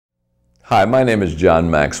Hi, my name is John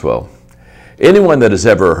Maxwell. Anyone that has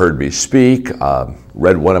ever heard me speak,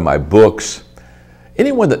 read one of my books,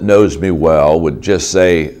 anyone that knows me well would just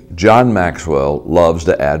say, John Maxwell loves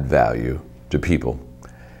to add value to people.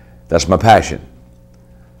 That's my passion.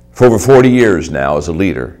 For over 40 years now as a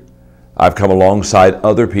leader, I've come alongside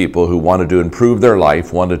other people who wanted to improve their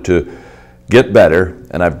life, wanted to get better,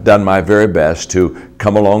 and I've done my very best to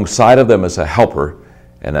come alongside of them as a helper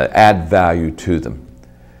and add value to them.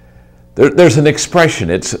 There's an expression,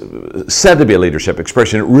 it's said to be a leadership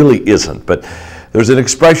expression, it really isn't, but there's an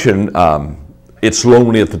expression, it's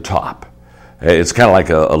lonely at the top. It's kind of like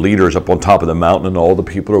a leader is up on top of the mountain and all the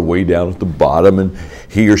people are way down at the bottom and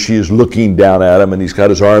he or she is looking down at him and he's got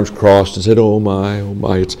his arms crossed and said, oh my,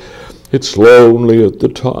 it's lonely at the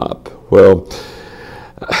top. Well,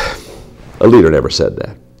 a leader never said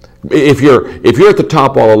that. If you're at the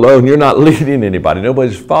top all alone, you're not leading anybody.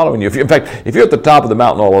 Nobody's following you. In fact, if you're at the top of the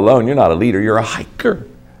mountain all alone, you're not a leader, you're a hiker.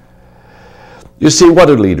 You see, what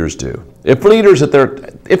do leaders do? If leaders, if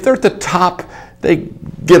they're at the top, they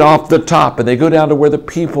get off the top and they go down to where the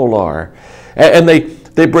people are. And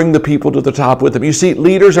they bring the people to the top with them. You see,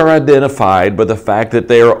 leaders are identified by the fact that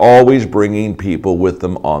they are always bringing people with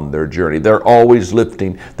them on their journey. They're always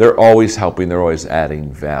lifting, they're always helping, they're always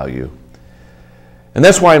adding value. And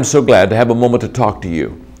that's why I'm so glad to have a moment to talk to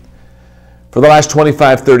you. For the last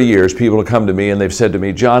 25, 30 years, people have come to me and they've said to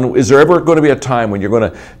me, John, is there ever going to be a time when you're going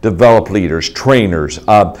to develop leaders, trainers?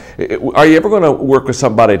 Are you ever going to work with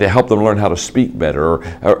somebody to help them learn how to speak better?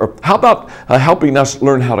 Or how about helping us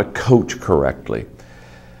learn how to coach correctly?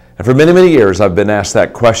 And for many, many years, I've been asked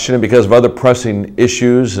that question, and because of other pressing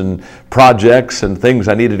issues and projects and things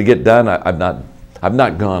I needed to get done, I've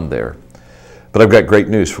not gone there. But I've got great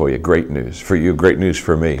news for you, great news for you, great news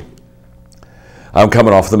for me. I'm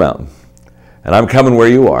coming off the mountain, and I'm coming where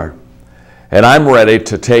you are, and I'm ready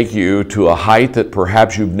to take you to a height that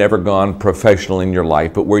perhaps you've never gone professionally in your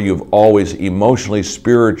life, but where you've always emotionally,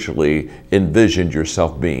 spiritually envisioned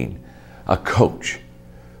yourself being. A coach,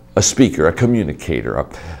 a speaker, a communicator,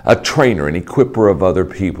 a trainer, an equipper of other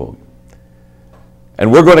people.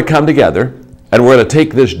 And we're going to come together, and we're going to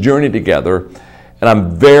take this journey together. And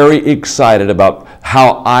I'm very excited about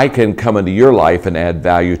how I can come into your life and add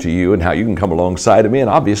value to you and how you can come alongside of me and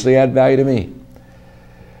obviously add value to me.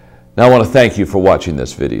 Now I want to thank you for watching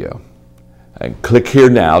this video. And click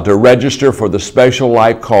here now to register for the special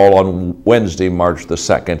live call on Wednesday, March the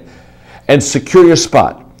 2nd, and secure your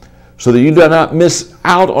spot so that you do not miss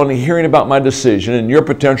out on hearing about my decision and your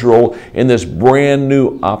potential role in this brand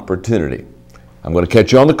new opportunity. I'm going to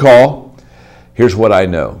catch you on the call. Here's what I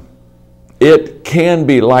know. It can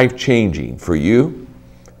be life-changing for you.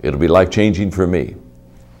 It'll be life-changing for me.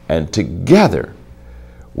 And together,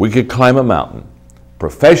 we could climb a mountain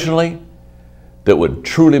professionally that would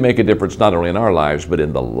truly make a difference not only in our lives, but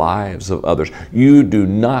in the lives of others. You do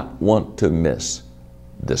not want to miss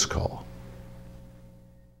this call.